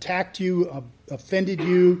attacked you, offended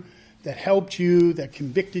you, that helped you, that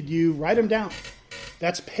convicted you. Write them down.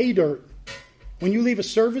 That's pay dirt. When you leave a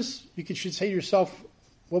service, should say to yourself,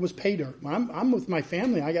 what was pay dirt? I'm with my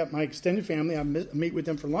family. I got my extended family. I meet with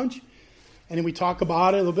them for lunch. And then we talk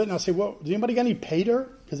about it a little bit. And I'll say, well, does anybody got any pay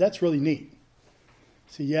dirt? Because that's really neat.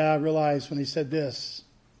 So, I realized when he said this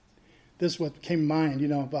is what came to mind,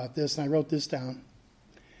 about this. And I wrote this down.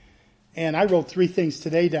 And I wrote 3 things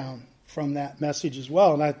today down from that message as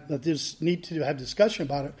well. And I just need to have discussion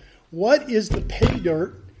about it. What is the pay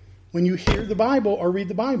dirt when you hear the Bible or read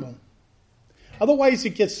the Bible? Otherwise,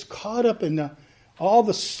 it gets caught up in all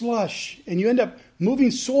the slush, and you end up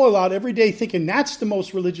moving soil out every day thinking that's the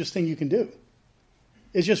most religious thing you can do.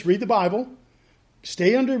 Is just read the Bible,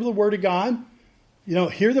 stay under the Word of God,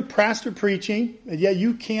 hear the pastor preaching, and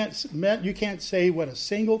you can't say what a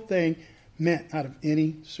single thing meant out of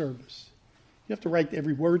any service. You have to write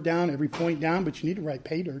every word down, every point down, but you need to write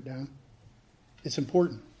pay dirt down. It's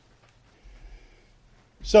important.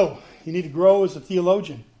 So, you need to grow as a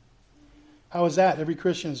theologian. How is that? Every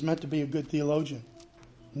Christian is meant to be a good theologian.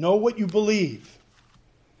 Know what you believe.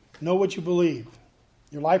 Know what you believe.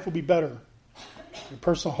 Your life will be better. Your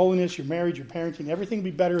personal holiness, your marriage, your parenting, everything will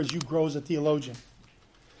be better as you grow as a theologian.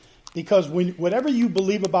 Because whatever you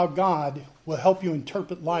believe about God will help you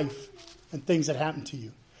interpret life and things that happen to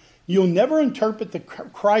you. You'll never interpret the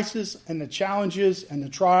crisis and the challenges and the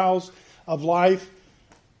trials of life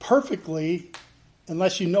perfectly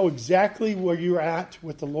unless you know exactly where you're at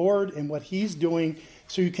with the Lord and what He's doing,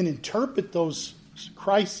 so you can interpret those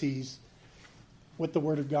crises with the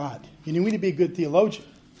Word of God. You need to be a good theologian.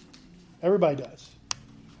 Everybody does.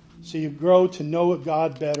 So you grow to know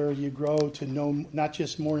God better. You grow to know not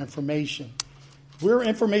just more information. We're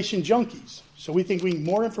information junkies, so we think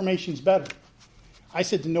more information is better. I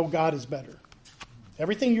said to know God is better.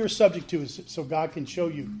 Everything you're subject to is so God can show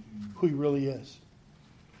you who He really is.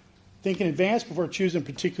 Think in advance before choosing a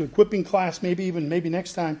particular equipping class. Maybe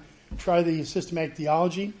next time, try the systematic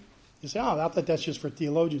theology. You say, I thought that's just for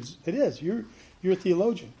theologians. It is. You're a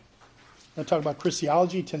theologian. I'm going to talk about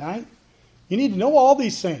Christology tonight. You need to know all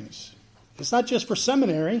these things. It's not just for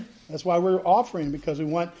seminary. That's why we're offering, because we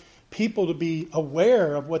want people to be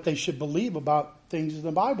aware of what they should believe about things in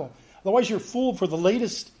the Bible. Otherwise, you're fooled for the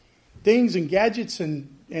latest things and gadgets and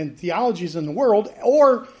theologies in the world,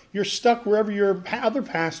 or you're stuck wherever your other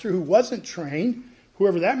pastor who wasn't trained,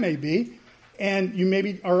 whoever that may be, and you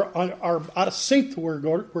maybe are out of sync to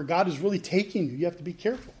where God is really taking you. You have to be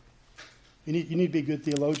careful. You need to be a good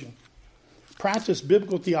theologian. Practice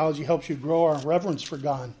biblical theology helps you grow our reverence for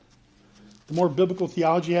God. The more biblical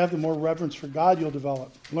theology you have, the more reverence for God you'll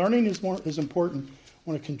develop. Learning is important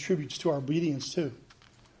when it contributes to our obedience too.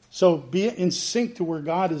 So be in sync to where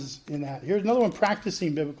God is in that. Here's another one,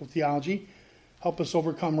 practicing biblical theology. Help us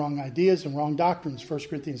overcome wrong ideas and wrong doctrines, 1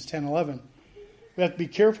 Corinthians 10:11. We have to be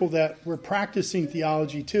careful that we're practicing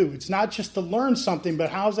theology too. It's not just to learn something, but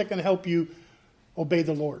how is that going to help you obey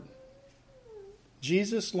the Lord?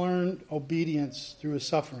 Jesus learned obedience through His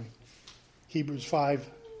suffering. Hebrews 5:8,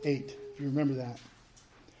 if you remember that.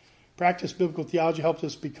 Practice biblical theology helps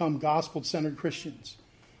us become gospel-centered Christians.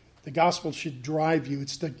 The gospel should drive you.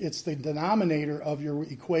 It's the denominator of your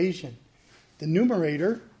equation. The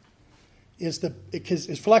numerator is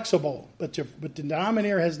flexible, but the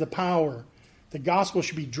denominator has the power. The gospel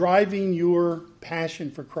should be driving your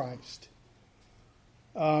passion for Christ.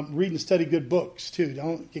 Read and study good books too.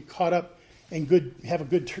 Don't get caught up in have a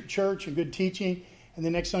good church and good teaching, and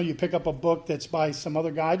the next time you pick up a book that's by some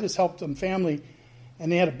other guy. I just helped some family,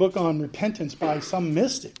 and they had a book on repentance by some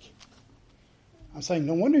mystic. I'm saying,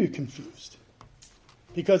 no wonder you're confused.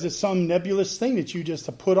 Because it's some nebulous thing that you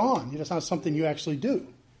just put on. It's not something you actually do.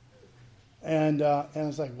 And I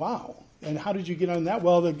was like, wow. And how did you get on that?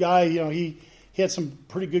 Well, the guy, he had some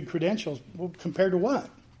pretty good credentials. Well, compared to what?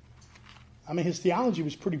 I mean, his theology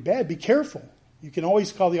was pretty bad. Be careful. You can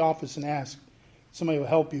always call the office and ask. Somebody will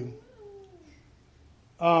help you.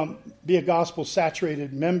 Be a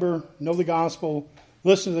gospel-saturated member. Know the gospel.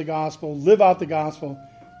 Listen to the gospel. Live out the gospel.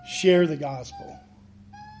 Share the gospel.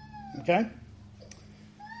 Okay?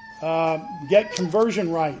 Get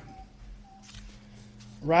conversion right.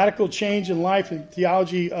 Radical change in life and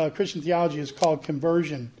theology, Christian theology is called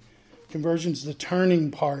conversion. Conversion is the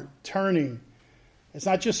turning part. Turning. It's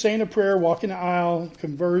not just saying a prayer, walking the aisle.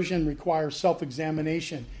 Conversion requires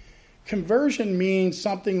self-examination. Conversion means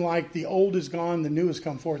something like the old is gone, the new has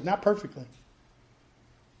come forth. Not perfectly.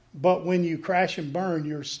 But when you crash and burn,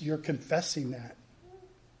 you're confessing that.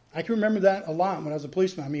 I can remember that a lot when I was a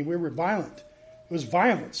policeman. I mean, we were violent. It was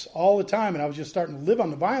violence all the time, and I was just starting to live on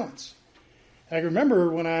the violence. And I can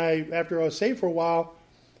remember after I was saved for a while,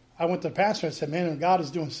 I went to the pastor and I said, man, God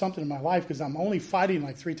is doing something in my life because I'm only fighting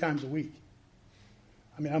like 3 times a week.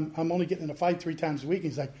 I mean, I'm only getting in a fight 3 times a week. And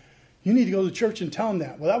he's like, you need to go to church and tell him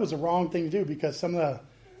that. Well, that was the wrong thing to do because some of the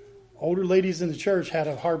older ladies in the church had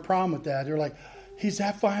a hard problem with that. They're like, he's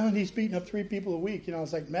that violent, he's beating up 3 people a week. I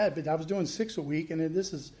was like, mad, but I was doing 6 a week, and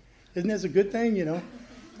isn't this a good thing,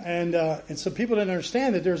 And so people didn't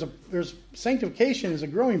understand that there's sanctification is a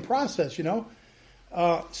growing process,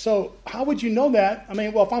 So how would you know that? I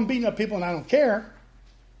mean, well, if I'm beating up people and I don't care,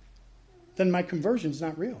 then my conversion is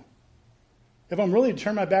not real. If I'm really to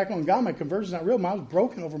turn my back on God, my conversion is not real. I was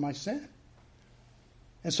broken over my sin.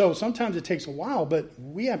 And so sometimes it takes a while, but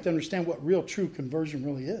we have to understand what real, true conversion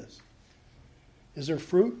really is. Is there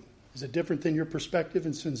fruit? Is it different than your perspective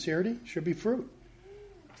and sincerity? Should be fruit.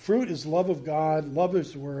 Fruit is love of God, love of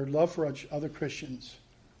His Word, love for other Christians.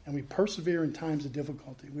 And we persevere in times of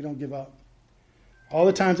difficulty. We don't give up. All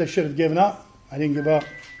the times I should have given up, I didn't give up.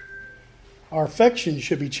 Our affections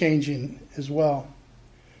should be changing as well.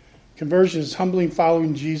 Conversion is humbling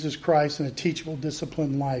following Jesus Christ in a teachable,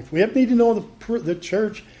 disciplined life. We need to know the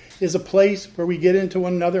church is a place where we get into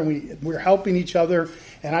one another and we're helping each other.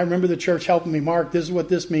 And I remember the church helping me, Mark, this is what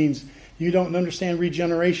this means. You don't understand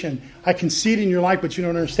regeneration. I can see it in your life, but you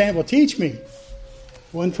don't understand. Well, teach me. If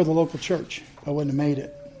it wasn't for the local church, I wouldn't have made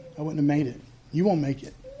it. I wouldn't have made it. You won't make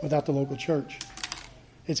it without the local church.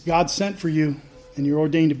 It's God sent for you, and you're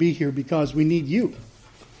ordained to be here because we need you.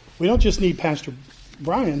 We don't just need Pastor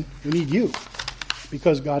Brian, we need you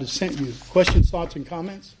because God has sent you. Questions, thoughts, and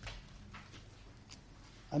comments?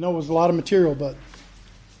 I know it was a lot of material, but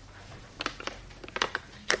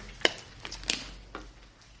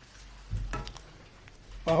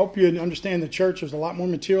I hope you understand the church. There's a lot more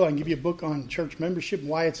material. I can give you a book on church membership,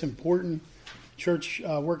 why it's important. Church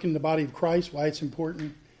working in the body of Christ, why it's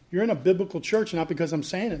important. You're in a biblical church, not because I'm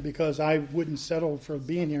saying it, because I wouldn't settle for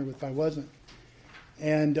being here if I wasn't.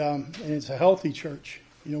 And it's a healthy church.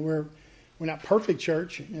 We're not perfect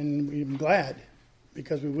church, and I'm glad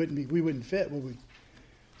because we wouldn't fit, would we?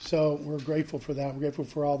 So we're grateful for that. We're grateful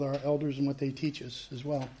for all our elders and what they teach us as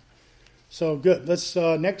well. So good. Let's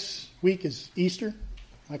next week is Easter.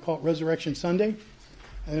 I call it Resurrection Sunday.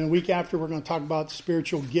 And then a week after, we're going to talk about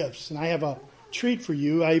spiritual gifts. And I have a treat for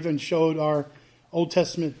you. I even showed our Old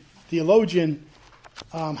Testament theologian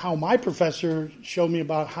how my professor showed me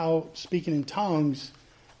about how speaking in tongues,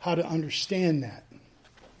 how to understand that.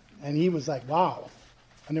 And he was like, wow,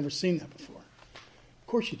 I've never seen that before. Of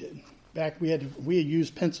course you did. Back we had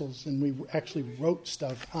used pencils and we actually wrote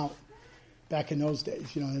stuff out back in those days.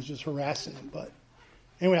 It was just harassing them. But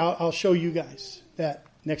anyway, I'll show you guys that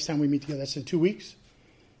next time we meet together. That's in 2 weeks.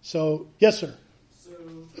 So, yes, sir. So,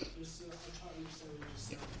 just I'm trying to understand what you just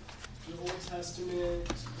said. The Old Testament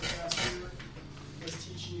professor was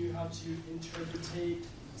teaching you how to interpretate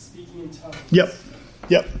speaking in tongues. Yep.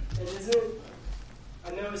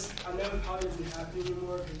 And I know it probably isn't happening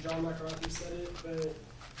anymore because John MacArthur said it, but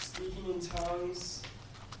speaking in tongues,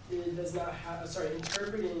 it does not have.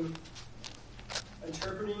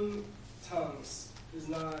 Interpreting tongues is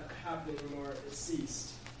not happening anymore. It's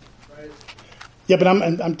ceased, right? Yeah, but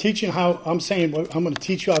I'm teaching how I'm going to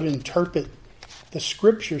teach you how to interpret the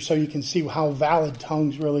Scripture so you can see how valid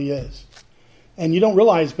tongues really is. And you don't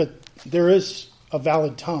realize, but there is a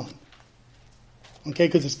valid tongue. Okay,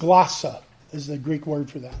 because it's glossa is the Greek word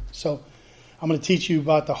for that. So I'm going to teach you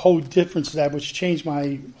about the whole difference of that, which changed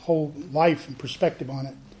my whole life and perspective on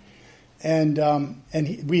it. And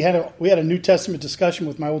we had a New Testament discussion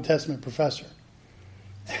with my Old Testament professor.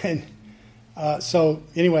 And so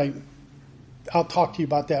anyway, I'll talk to you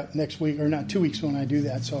about that next week, or not 2 weeks when I do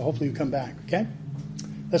that. So hopefully you come back. Okay,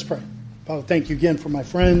 let's pray. Father, thank you again for my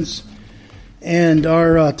friends and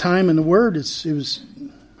our time in the Word. It was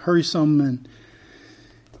hurriesome,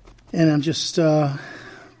 and I'm just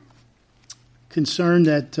concerned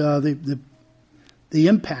that the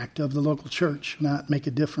impact of the local church not make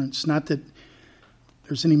a difference. Not that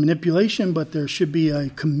there's any manipulation, but there should be a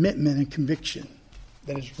commitment and conviction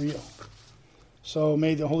that is real. So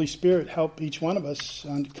may the Holy Spirit help each one of us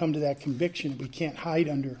to come to that conviction. We can't hide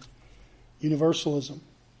under universalism,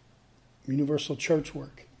 universal church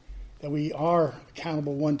work, that we are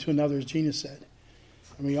accountable one to another, as Gina said.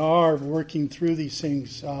 And we are working through these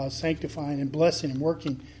things, sanctifying and blessing and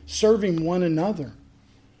working, serving one another,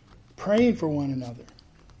 praying for one another,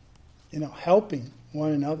 helping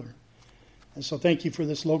one another. And so thank you for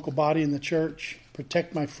this local body in the church.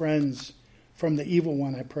 Protect my friends from the evil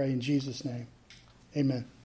one, I pray in Jesus' name. Amen.